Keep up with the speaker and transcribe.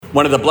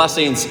One of the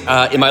blessings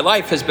in my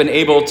life has been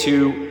able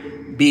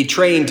to be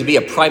trained to be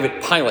a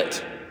private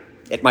pilot.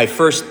 At my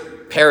first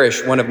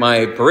parish, one of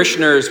my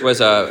parishioners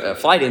was a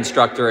flight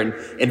instructor and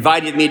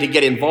invited me to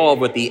get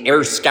involved with the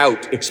Air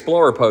Scout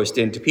Explorer post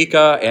in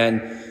Topeka,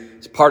 and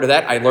as part of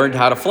that, I learned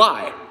how to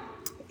fly.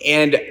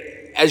 And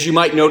as you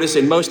might notice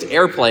in most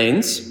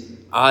airplanes,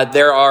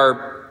 there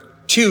are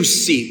two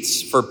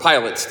seats for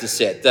pilots to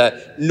sit.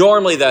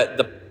 Normally,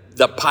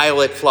 the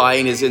pilot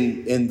flying is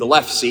in the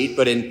left seat,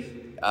 but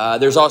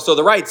there's also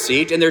the right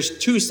seat, and there's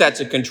two sets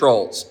of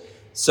controls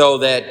so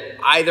that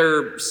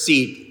either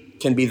seat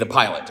can be the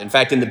pilot. In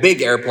fact, in the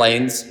big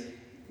airplanes,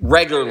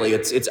 regularly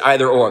it's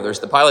either or. There's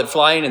the pilot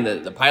flying and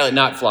the pilot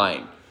not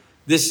flying.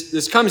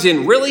 This comes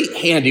in really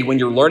handy when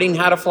you're learning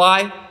how to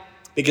fly,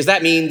 because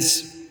that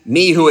means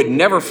me, who had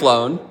never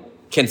flown,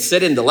 can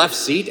sit in the left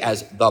seat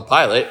as the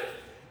pilot,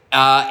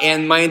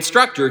 and my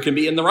instructor can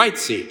be in the right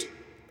seat,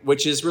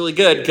 which is really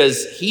good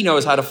because he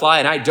knows how to fly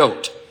and I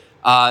don't.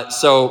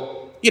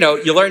 So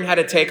you learn how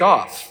to take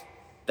off.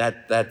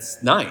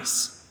 That's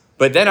nice.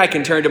 But then I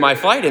can turn to my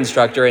flight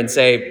instructor and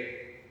say,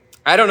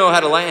 I don't know how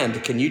to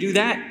land. Can you do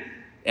that?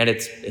 And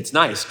it's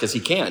nice because he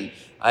can.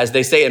 As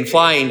they say in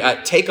flying,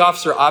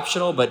 takeoffs are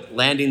optional, but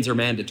landings are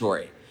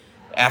mandatory.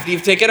 After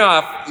you've taken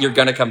off, you're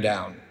going to come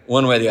down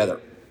one way or the other.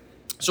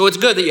 So it's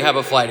good that you have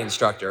a flight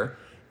instructor.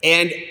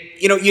 And,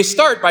 you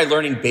start by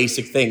learning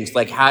basic things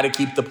like how to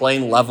keep the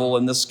plane level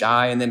in the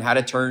sky and then how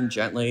to turn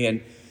gently.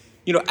 And,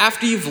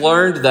 after you've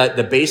learned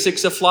the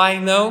basics of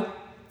flying, though,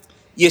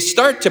 you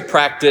start to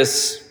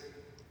practice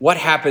what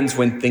happens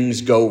when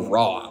things go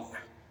wrong,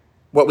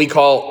 what we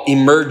call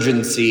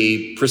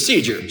emergency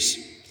procedures.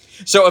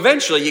 So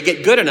eventually you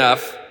get good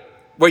enough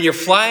where you're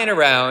flying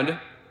around.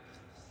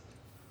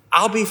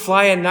 I'll be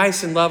flying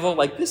nice and level,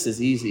 like this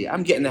is easy.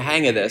 I'm getting the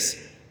hang of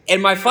this.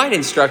 And my flight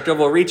instructor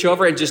will reach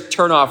over and just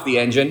turn off the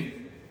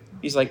engine.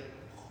 He's like,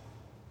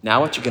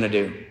 now what you gonna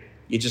do?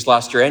 You just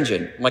lost your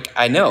engine. I'm like,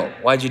 I know,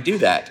 why'd you do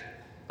that?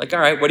 Like, all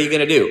right, what are you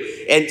gonna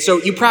do? And so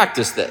you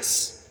practice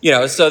this,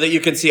 so that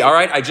you can see, all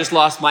right, I just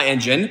lost my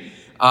engine.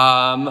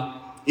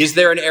 Is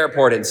there an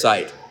airport in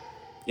sight?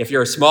 If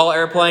you're a small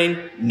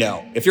airplane,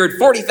 no. If you're at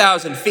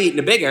 40,000 feet in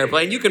a big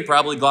airplane, you can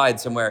probably glide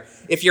somewhere.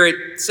 If you're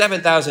at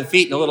 7,000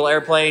 feet in a little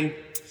airplane,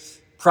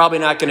 probably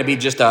not going to be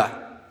just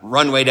a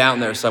runway down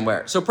there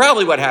somewhere. So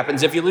probably what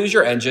happens if you lose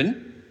your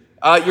engine,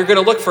 you're going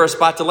to look for a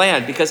spot to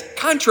land, because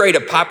contrary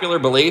to popular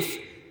belief,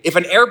 if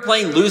an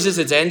airplane loses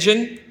its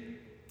engine,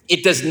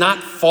 it does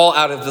not fall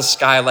out of the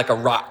sky like a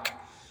rock.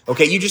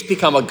 Okay, you just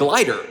become a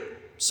glider.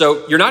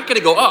 So you're not going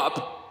to go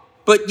up,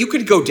 but you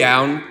could go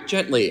down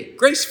gently,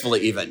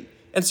 gracefully even.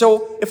 And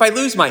so if I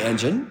lose my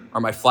engine,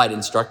 or my flight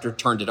instructor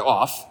turned it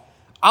off,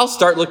 I'll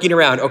start looking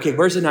around. Okay,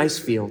 where's a nice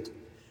field?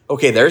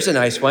 Okay, there's a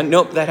nice one.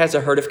 Nope, that has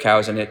a herd of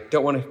cows in it.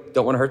 Don't want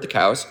to hurt the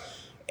cows.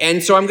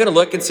 And so I'm going to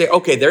look and say,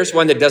 okay, there's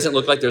one that doesn't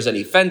look like there's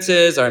any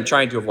fences, or I'm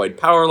trying to avoid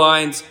power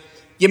lines.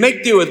 You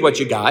make do with what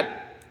you got,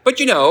 but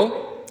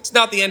it's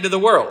not the end of the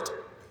world.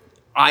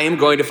 I am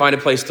going to find a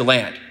place to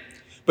land.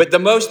 But the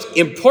most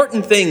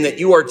important thing that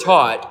you are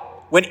taught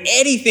when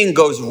anything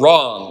goes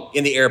wrong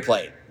in the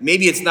airplane,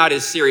 maybe it's not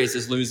as serious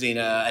as losing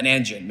an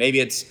engine. Maybe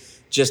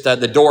it's just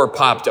the door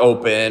popped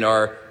open,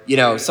 or,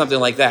 something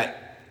like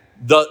that.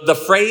 The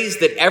phrase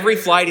that every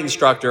flight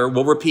instructor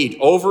will repeat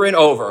over and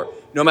over,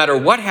 no matter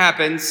what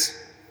happens,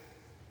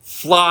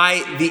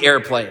 fly the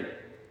airplane.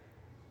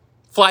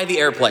 Fly the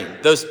airplane.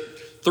 Those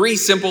three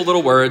simple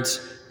little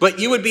words, but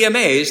you would be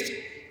amazed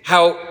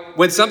how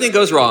when something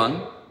goes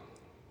wrong,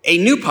 a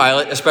new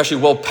pilot especially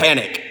will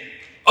panic.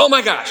 Oh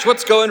my gosh,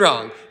 what's going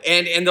wrong?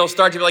 And they'll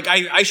start to be like,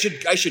 I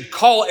should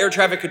call air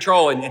traffic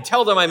control and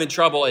tell them I'm in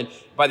trouble. And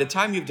by the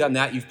time you've done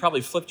that, you've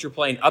probably flipped your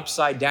plane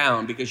upside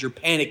down because you're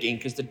panicking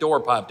because the door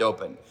popped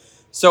open.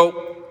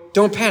 So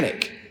don't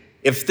panic.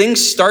 If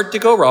things start to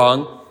go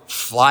wrong,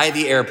 fly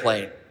the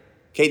airplane.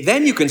 Okay,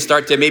 then you can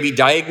start to maybe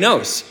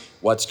diagnose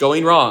what's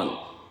going wrong.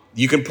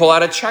 You can pull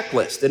out a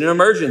checklist in an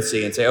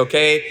emergency and say,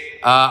 okay,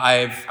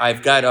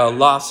 I've got a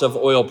loss of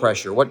oil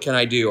pressure. What can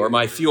I do? Or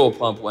my fuel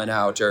pump went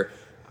out, or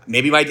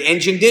maybe my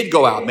engine did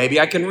go out. Maybe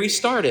I can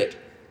restart it.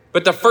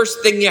 But the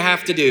first thing you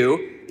have to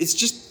do is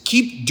just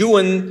keep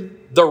doing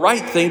the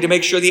right thing to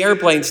make sure the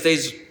airplane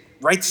stays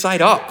right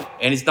side up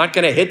and it's not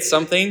going to hit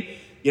something.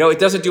 It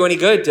doesn't do any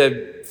good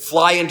to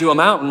fly into a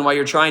mountain while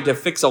you're trying to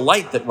fix a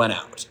light that went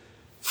out.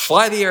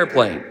 Fly the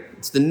airplane.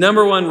 It's the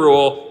number one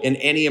rule in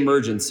any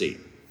emergency.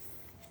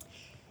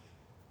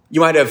 You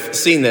might have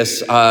seen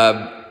this.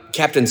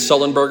 Captain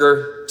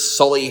Sullenberger,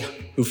 Sully,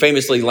 who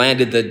famously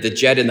landed the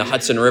jet in the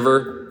Hudson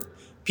River.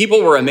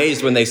 People were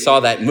amazed when they saw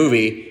that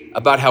movie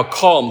about how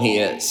calm he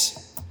is.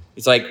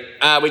 It's like,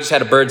 we just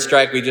had a bird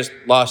strike. We just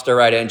lost our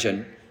right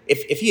engine.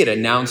 If he had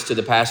announced to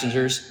the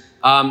passengers,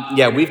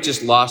 we've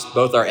just lost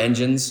both our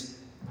engines,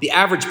 the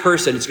average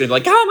person is going to be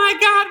like, oh my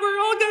God, we're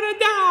all going to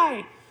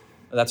die.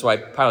 That's why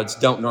pilots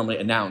don't normally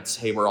announce,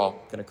 hey, we're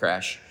all going to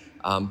crash,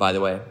 by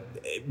the way.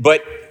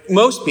 But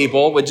most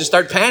people would just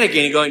start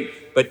panicking and going,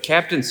 but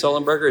Captain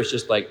Sullenberger is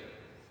just like,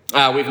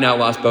 we've now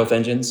lost both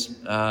engines.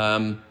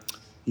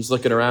 He's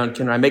looking around.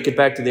 Can I make it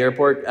back to the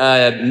airport?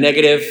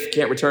 Negative.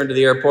 Can't return to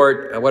the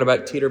airport. What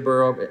about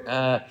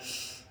Teterboro?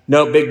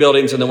 No, big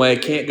buildings in the way.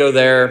 Can't go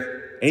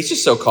there. And he's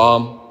just so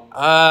calm.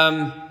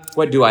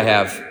 What do I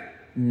have?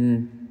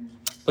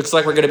 Looks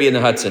like we're going to be in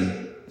the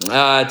Hudson.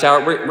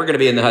 Tower, we're going to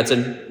be in the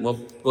Hudson.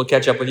 We'll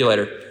catch up with you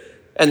later.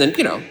 And then,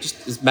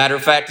 just as matter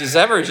of fact as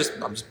ever, I'm just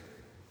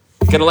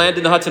going to land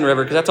in the Hudson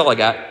River because that's all I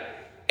got.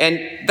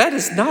 And that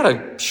is not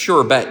a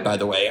sure bet, by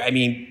the way. I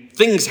mean,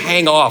 things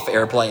hang off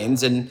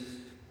airplanes, and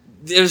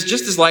there's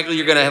just as likely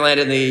you're going to land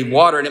in the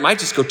water, and it might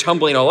just go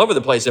tumbling all over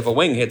the place if a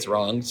wing hits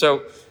wrong.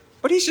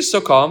 But he's just so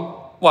calm.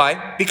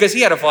 Why? Because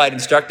he had a flight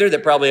instructor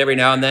that probably every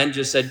now and then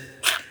just said,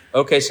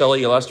 okay,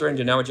 Sully, you lost her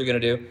engine. Now what you're going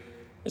to do?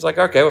 He's like,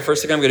 okay, well,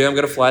 first thing I'm going to do, I'm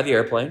going to fly the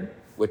airplane,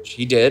 which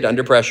he did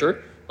under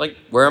pressure. Like,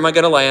 where am I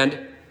going to land?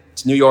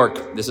 It's New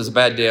York. This is a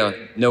bad deal.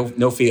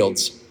 No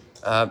fields.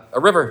 A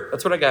river.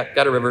 That's what I got.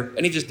 Got a river.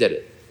 And he just did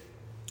it.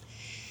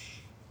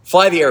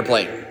 Fly the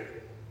airplane.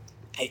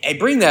 I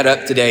bring that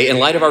up today in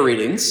light of our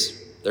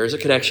readings. There's a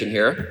connection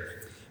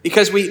here.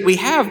 Because we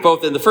have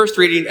both in the first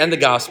reading and the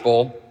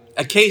gospel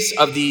a case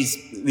of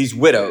these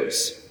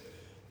widows.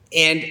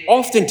 And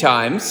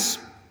oftentimes,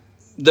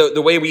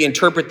 the way we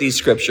interpret these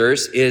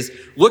scriptures is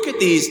look at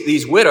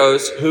these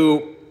widows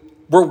who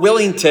were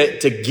willing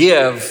to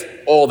give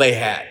all they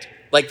had.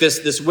 Like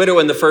this widow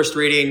in the first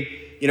reading,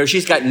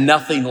 she's got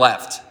nothing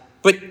left.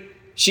 But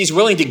she's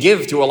willing to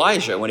give to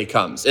Elijah when he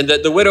comes. And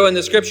the widow in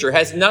the scripture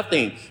has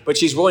nothing, but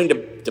she's willing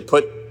to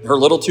put her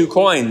little 2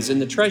 coins in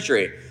the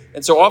treasury.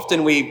 And so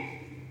often we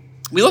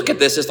look at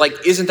this as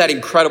like, isn't that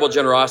incredible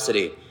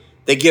generosity?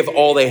 They give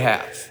all they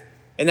have.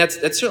 And that's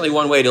certainly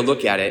one way to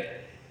look at it.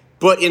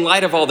 But in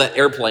light of all that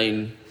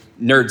airplane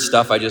nerd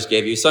stuff I just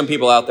gave you, some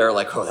people out there are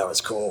like, oh, that was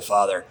cool,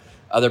 Father.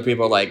 Other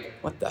people are like,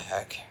 what the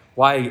heck?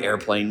 Why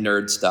airplane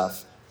nerd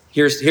stuff?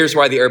 Here's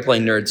why the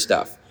airplane nerd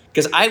stuff.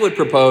 Because I would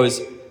propose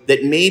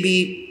that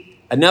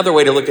maybe another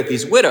way to look at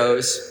these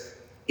widows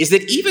is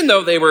that even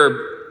though they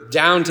were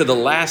down to the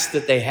last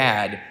that they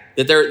had,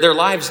 that their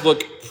lives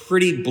look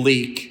pretty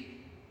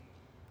bleak,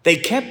 they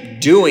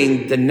kept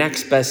doing the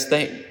next best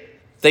thing.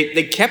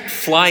 They kept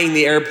flying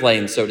the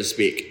airplane, so to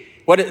speak.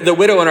 What the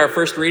widow in our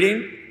first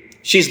reading,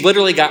 she's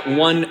literally got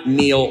 1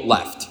 meal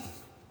left.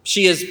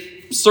 She is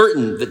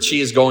certain that she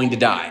is going to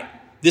die.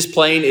 This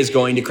plane is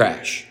going to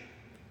crash.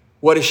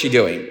 What is she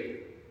doing?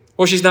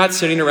 Well, she's not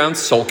sitting around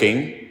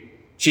sulking.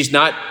 She's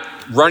not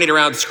running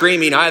around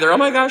screaming either. Oh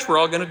my gosh, we're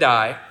all going to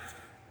die.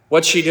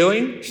 What's she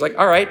doing? She's like,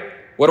 all right,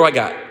 what do I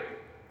got?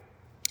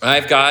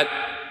 I've got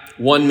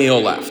 1 meal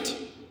left.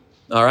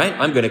 All right,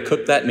 I'm going to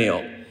cook that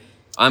meal.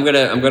 I'm going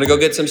to go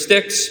get some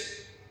sticks.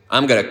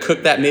 I'm going to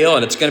cook that meal,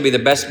 and it's going to be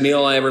the best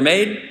meal I ever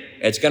made.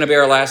 It's going to be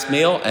our last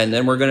meal, and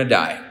then we're going to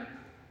die.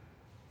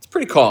 It's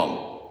pretty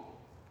calm.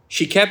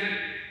 She kept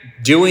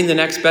doing the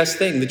next best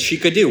thing that she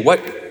could do.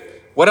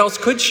 What else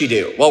could she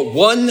do? Well,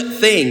 one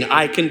thing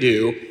I can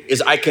do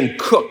is I can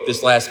cook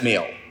this last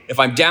meal. If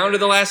I'm down to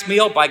the last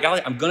meal, by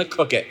golly, I'm going to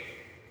cook it.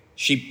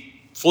 She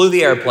flew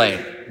the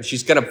airplane.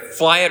 She's going to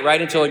fly it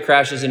right until it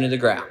crashes into the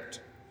ground.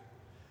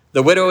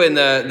 The widow in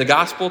the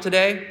gospel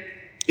today,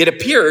 it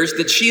appears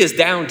that she is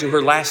down to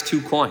her last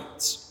 2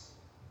 coins.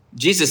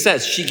 Jesus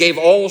says she gave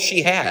all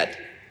she had.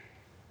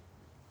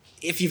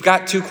 If you've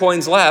got 2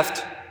 coins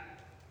left,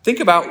 think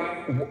about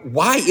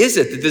why is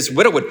it that this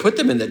widow would put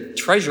them in the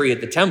treasury at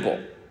the temple?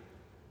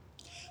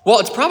 Well,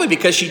 it's probably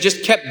because she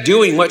just kept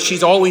doing what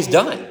she's always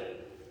done.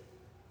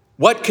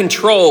 What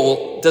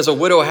control does a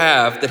widow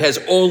have that has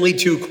only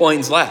 2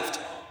 coins left?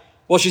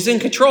 Well, she's in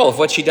control of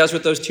what she does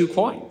with those 2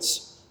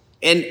 coins.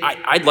 And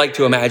I'd like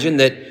to imagine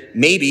that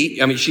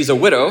she's a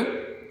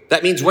widow.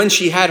 That means when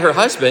she had her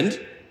husband,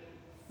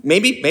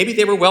 maybe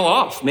they were well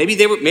off. Maybe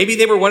they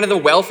were one of the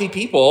wealthy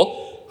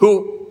people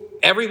who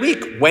every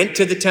week went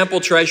to the temple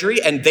treasury,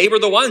 and they were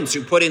the ones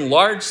who put in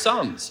large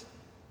sums.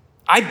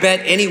 I bet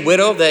any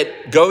widow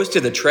that goes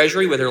to the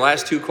treasury with her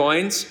last 2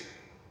 coins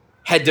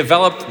had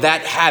developed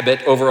that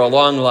habit over a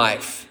long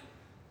life.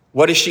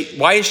 Why is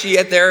she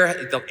at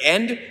the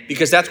end?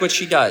 Because that's what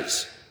she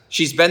does.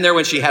 She's been there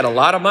when she had a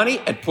lot of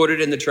money and put it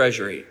in the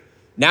treasury.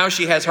 Now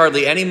she has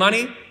hardly any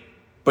money,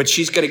 but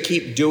she's going to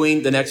keep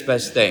doing the next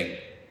best thing.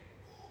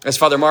 As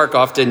Father Mark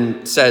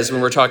often says when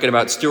we're talking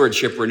about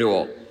stewardship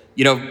renewal,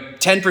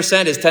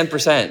 10% is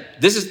 10%.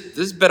 This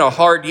has been a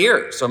hard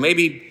year, so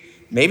maybe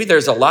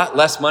there's a lot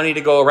less money to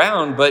go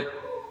around, but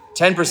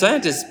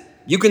 10% is,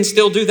 you can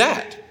still do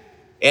that.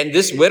 And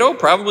this widow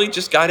probably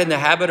just got in the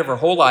habit of her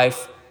whole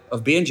life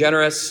of being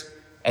generous,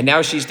 and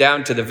now she's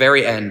down to the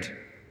very end.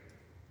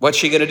 What's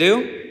she going to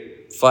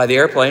do? Fly the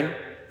airplane.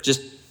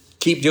 Just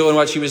keep doing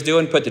what she was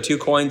doing, put the 2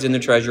 coins in the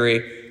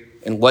treasury,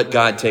 and let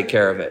God take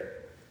care of it.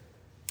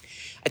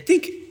 I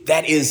think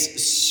that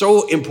is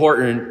so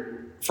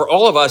important for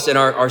all of us in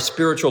our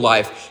spiritual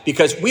life,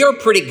 because we are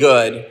pretty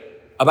good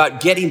about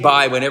getting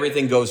by when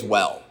everything goes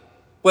well.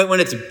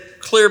 When it's a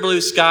clear blue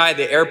sky,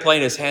 the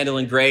airplane is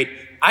handling great,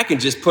 I can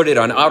just put it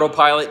on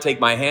autopilot, take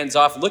my hands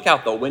off, look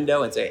out the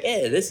window and say,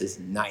 hey, this is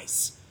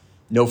nice.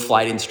 No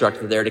flight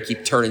instructor there to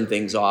keep turning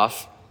things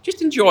off.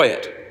 Just enjoy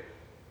it.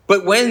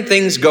 But when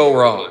things go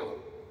wrong,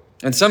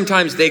 and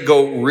sometimes they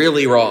go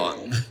really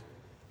wrong,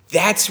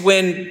 that's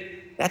when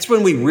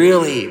we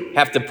really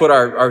have to put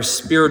our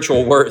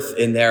spiritual worth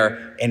in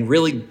there and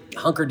really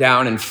hunker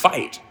down and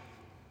fight.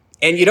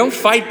 And you don't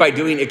fight by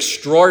doing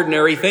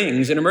extraordinary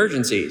things in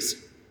emergencies.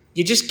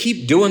 You just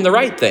keep doing the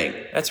right thing.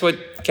 That's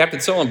what Captain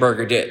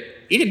Sullenberger did.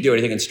 He didn't do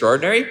anything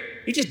extraordinary.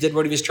 He just did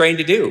what he was trained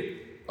to do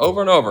over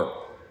and over.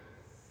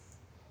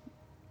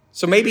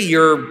 So maybe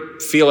you're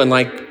feeling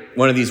like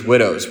one of these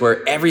widows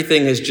where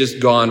everything has just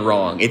gone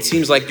wrong. It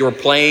seems like your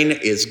plane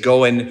is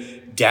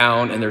going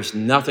down and there's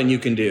nothing you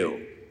can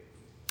do.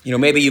 You know,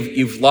 maybe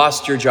you've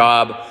lost your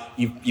job.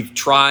 You've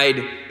tried.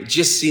 It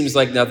just seems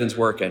like nothing's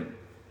working.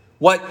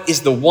 What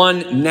is the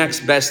one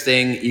next best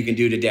thing you can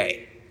do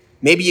today?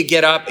 Maybe you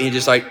get up and you're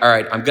just like, all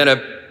right, I'm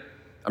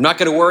not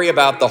going to worry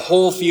about the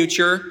whole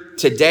future.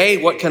 Today,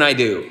 what can I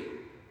do?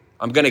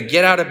 I'm going to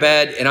get out of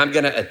bed and I'm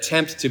going to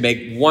attempt to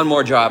make one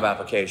more job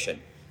application.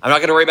 I'm not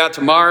going to worry about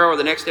tomorrow or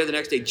the next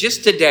day.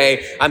 Just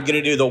today, I'm going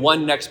to do the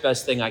one next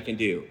best thing I can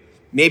do.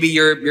 Maybe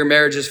your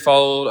marriage has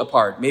fallen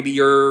apart. Maybe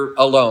you're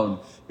alone.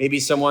 Maybe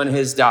someone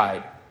has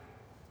died.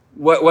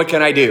 What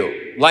can I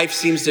do? Life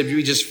seems to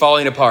be just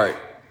falling apart.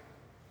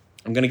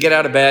 I'm going to get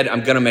out of bed.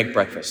 I'm going to make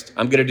breakfast.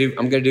 I'm going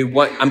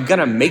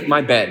to make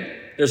my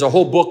bed. There's a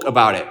whole book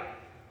about it.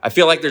 I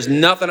feel like there's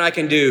nothing I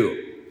can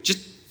do.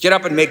 Just get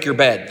up and make your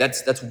bed.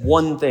 That's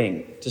one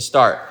thing to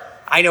start.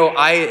 I know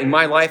in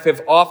my life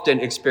have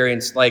often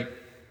experienced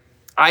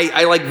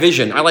I like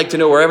vision. I like to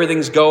know where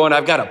everything's going.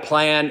 I've got a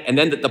plan, and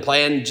then the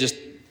plan just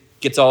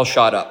gets all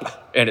shot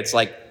up. And it's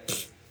like,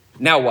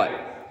 now what?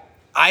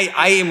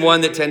 I am one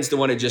that tends to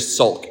want to just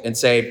sulk and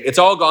say, it's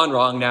all gone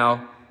wrong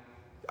now.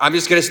 I'm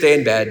just going to stay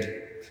in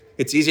bed.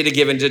 It's easy to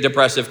give into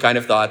depressive kind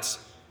of thoughts.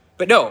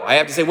 But no, I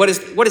have to say, what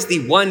is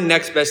the one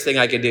next best thing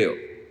I can do?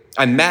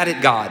 I'm mad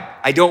at God.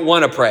 I don't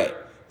want to pray.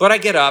 But I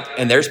get up,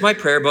 and there's my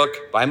prayer book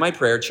by my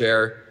prayer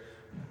chair.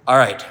 All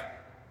right.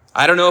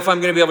 I don't know if I'm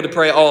going to be able to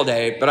pray all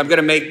day, but I'm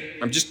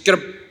just going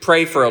to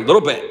pray for a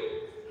little bit.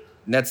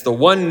 And that's the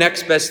one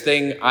next best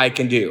thing I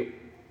can do.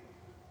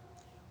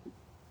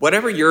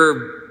 Whatever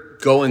you're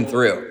going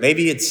through,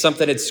 maybe it's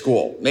something at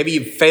school. Maybe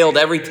you've failed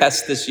every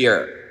test this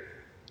year.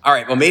 All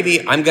right, well,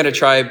 maybe I'm going to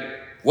try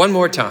one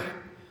more time.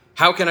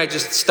 How can I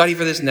just study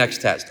for this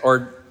next test?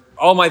 Or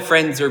all my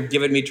friends are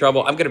giving me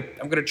trouble. I'm going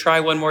to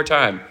try one more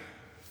time.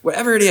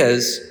 Whatever it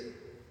is,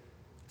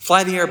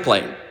 fly the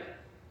airplane.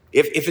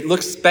 If it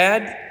looks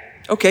bad,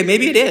 okay,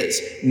 maybe it is.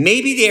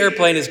 Maybe the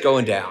airplane is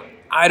going down.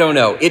 I don't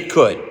know. It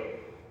could.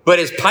 But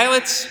as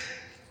pilots,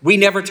 we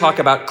never talk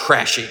about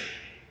crashing.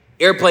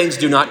 Airplanes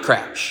do not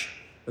crash.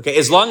 Okay,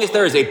 as long as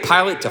there is a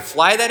pilot to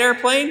fly that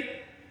airplane,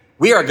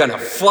 we are going to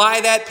fly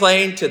that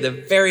plane to the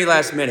very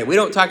last minute. We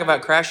don't talk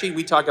about crashing.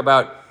 We talk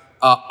about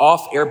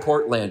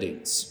off-airport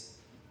landings.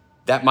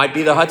 That might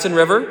be the Hudson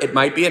River. It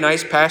might be a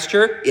nice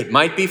pasture. It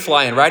might be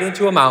flying right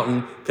into a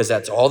mountain, because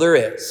that's all there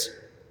is.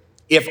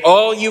 If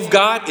all you've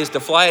got is to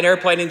fly an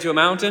airplane into a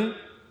mountain,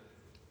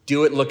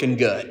 do it looking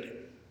good.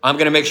 I'm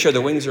going to make sure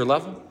the wings are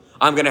level.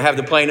 I'm going to have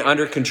the plane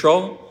under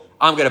control.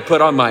 I'm going to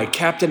put on my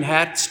captain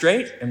hat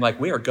straight. And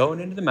we are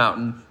going into the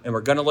mountain, and we're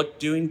going to look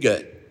doing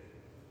good.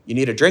 You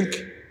need a drink?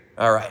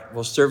 All right,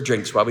 we'll serve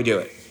drinks while we do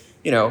it.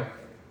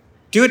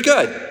 Do it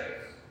good.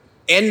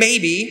 And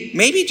maybe,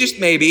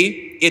 just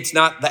maybe, it's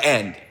not the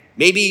end.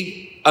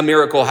 Maybe a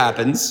miracle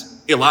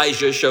happens.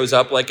 Elijah shows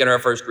up like in our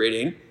first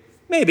reading.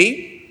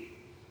 Maybe.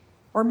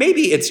 Or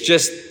maybe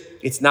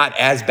it's not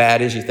as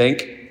bad as you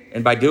think.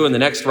 And by doing the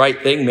next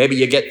right thing, maybe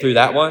you get through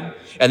that one.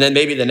 And then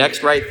maybe the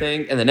next right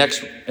thing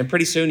and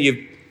pretty soon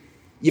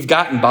you've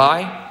gotten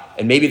by,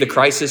 and maybe the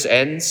crisis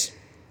ends.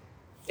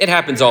 It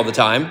happens all the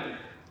time.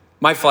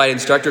 My flight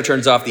instructor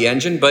turns off the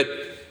engine, but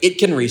it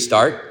can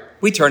restart.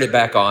 We turn it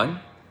back on.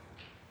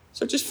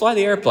 So just fly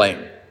the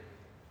airplane.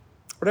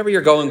 Whatever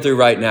you're going through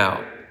right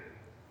now,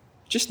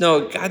 just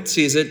know God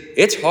sees it.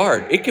 It's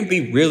hard. It can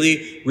be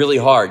really, really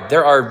hard.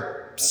 There are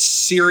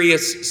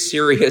serious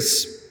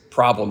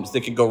problems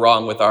that can go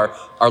wrong with our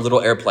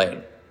little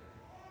airplane.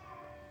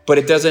 But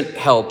it doesn't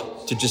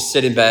help to just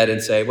sit in bed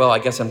and say, well, I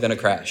guess I'm going to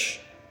crash.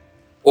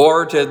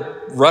 Or to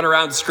run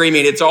around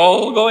screaming, it's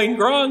all going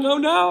wrong. Oh,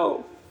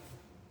 no.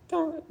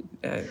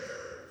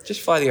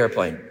 Just fly the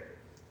airplane.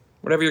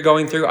 Whatever you're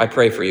going through, I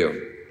pray for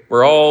you.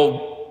 We're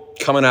all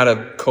coming out of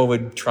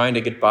COVID trying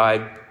to get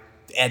by.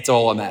 It's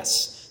all a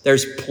mess.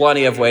 There's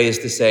plenty of ways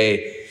to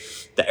say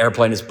the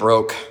airplane is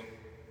broke.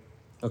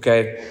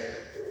 Okay?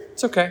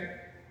 It's okay.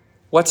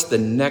 What's the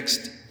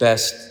next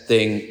best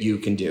thing you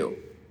can do?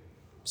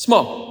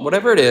 Small,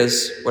 whatever it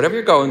is, whatever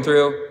you're going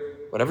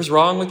through, whatever's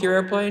wrong with your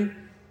airplane,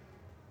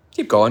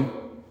 keep going.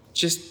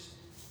 Just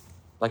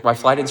like my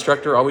flight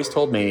instructor always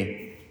told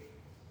me,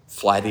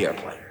 fly the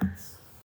airplane.